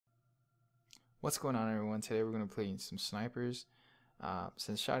What's going on, everyone? Today we're going to play some snipers.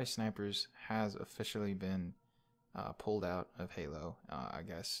 Since Shotty Snipers has officially been pulled out of Halo, I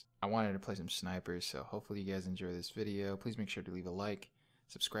guess, I wanted to play some snipers, so hopefully you guys enjoy this video. Please make sure to leave a like,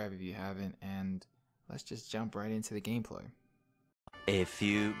 subscribe if you haven't, and let's just jump right into the gameplay. A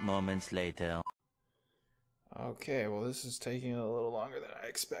few moments later. Okay, well this is taking a little longer than I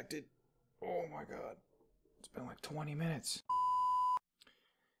expected. Oh my god. It's been like 20 minutes.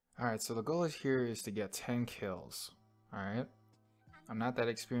 Alright, so the goal here is to get 10 kills. Alright? I'm not that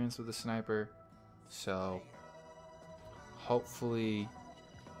experienced with the sniper, so hopefully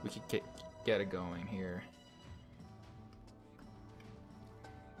we could get it going here.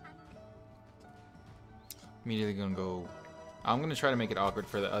 Immediately gonna go. I'm gonna try to make it awkward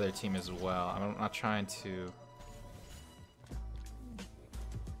for the other team as well. I'm not trying to.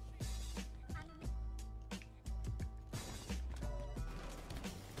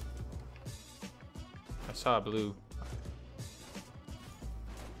 I saw a blue.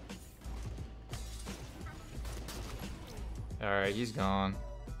 Alright, he's gone.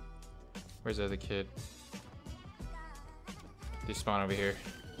 Where's the other kid? They spawn over here.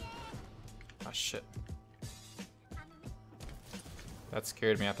 Oh shit. That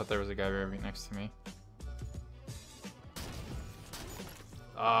scared me. I thought there was a guy right next to me.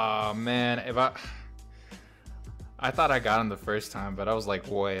 Oh man, if I thought I got him the first time, but I was like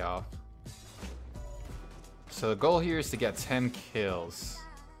way off. So the goal here is to get 10 kills.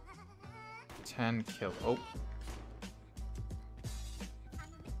 10 kills. Oh.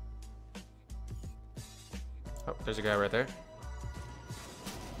 Oh, there's a guy right there.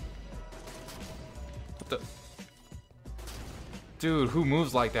 What the? Dude, who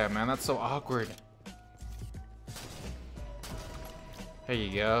moves like that, man? That's so awkward. There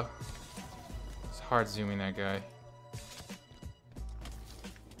you go. It's hard zooming that guy.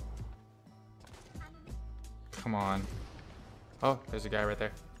 Come on. Oh, there's a guy right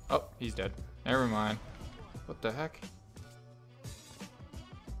there. Oh, he's dead. Never mind. What the heck?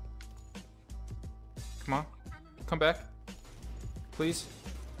 Come on. Come back. Please.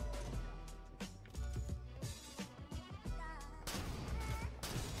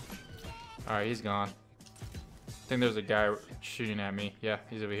 Alright, he's gone. I think there's a guy shooting at me. Yeah,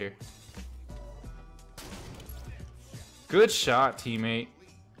 he's over here. Good shot, teammate.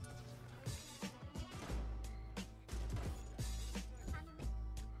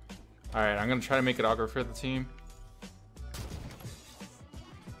 Alright, I'm gonna try to make it awkward for the team.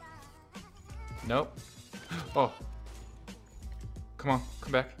 Nope. Oh. Come on,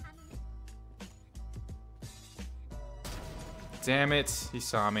 come back. Damn it. He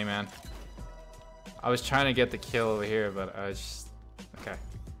saw me, man. I was trying to get the kill over here, but I just... Okay.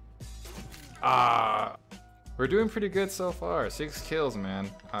 We're doing pretty good so far. 6 kills, man.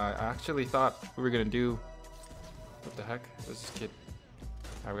 I actually thought we were gonna do... What the heck? Where's this kid?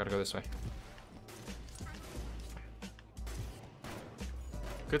 Alright, we gotta go this way.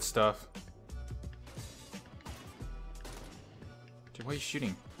 Good stuff. Dude, why are you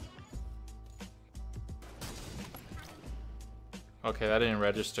shooting? Okay, that didn't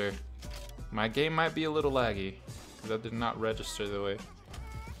register. My game might be a little laggy, because that did not register the way.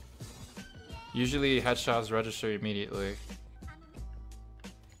 Usually headshots register immediately.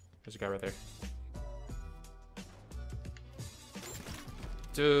 There's a guy right there.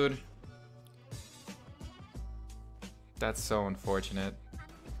 Dude. That's so unfortunate.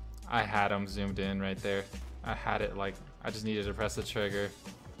 I had him zoomed in right there. I had it like, I just needed to press the trigger.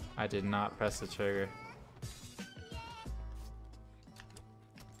 I did not press the trigger.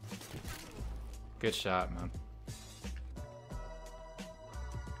 Good shot, man.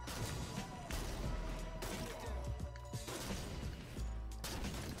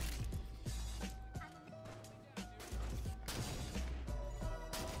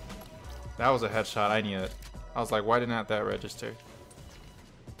 That was a headshot, I knew it. I was like, why didn't that register?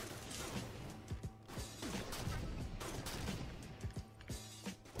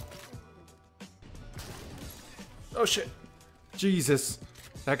 Oh shit! Jesus!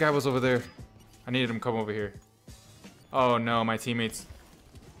 That guy was over there. I needed him to come over here. Oh no, my teammates.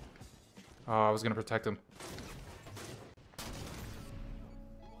 Oh, I was gonna protect him.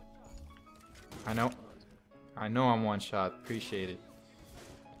 I know I'm one shot. Appreciate it.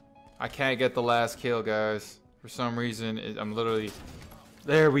 I can't get the last kill, guys. For some reason, I'm literally...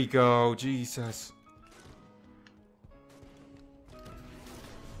 There we go. Jesus.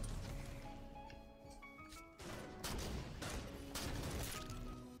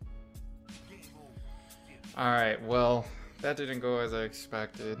 Alright, well, that didn't go as I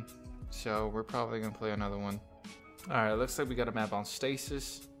expected. So we're probably gonna play another one. Alright, looks like we got a map on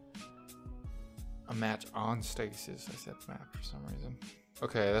Stasis. a match on stasis. I said map for some reason.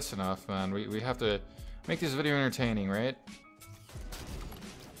 Okay, that's enough, man. We have to make this video entertaining, right?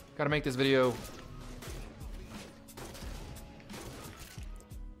 Gotta make this video.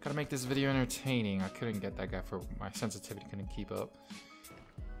 Gotta make this video entertaining. I couldn't get that guy for my sensitivity couldn't keep up.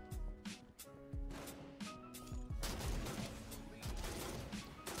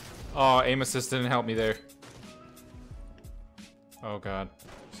 Oh, aim assist didn't help me there. Oh god,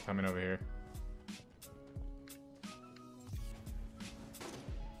 he's coming over here.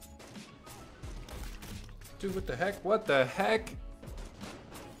 Dude, what the heck? What the heck?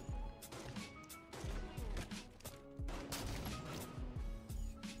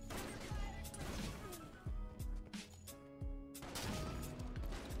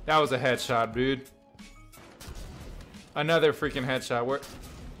 That was a headshot, dude. Another freaking headshot. Where?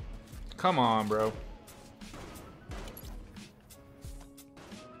 Come on, bro.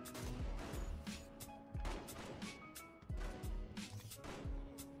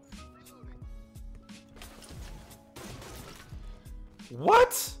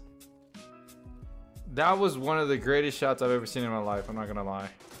 What? That was one of the greatest shots I've ever seen in my life, I'm not gonna lie.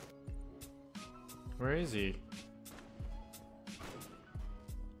 Where is he?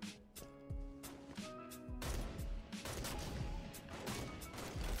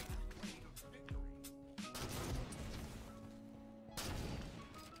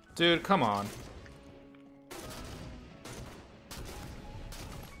 Dude, come on.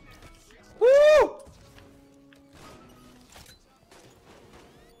 Woo!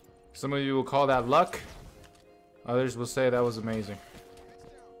 Some of you will call that luck. Others will say that was amazing.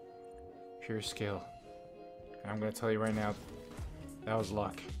 Pure skill. And I'm gonna tell you right now, that was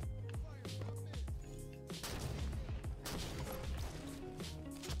luck.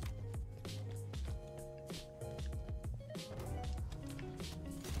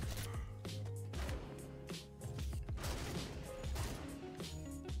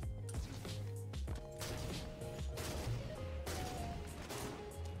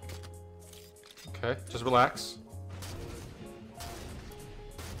 Okay, just relax.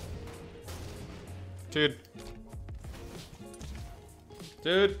 Dude.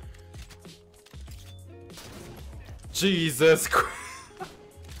 Dude. Jesus Christ.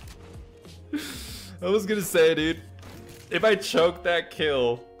 I was gonna say, dude, if I choke that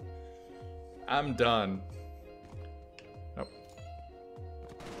kill, I'm done. Nope.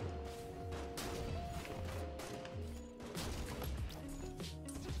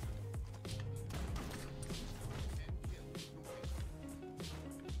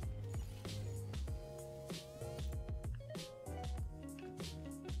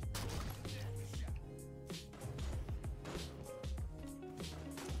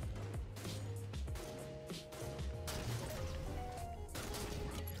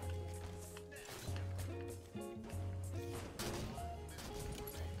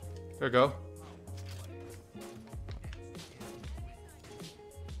 There we go.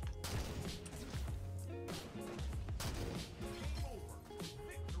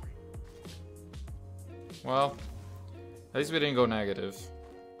 Well, at least we didn't go negative.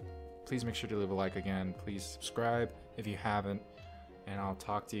 Please make sure to leave a like again. Please subscribe if you haven't. And I'll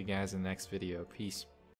talk to you guys in the next video. Peace.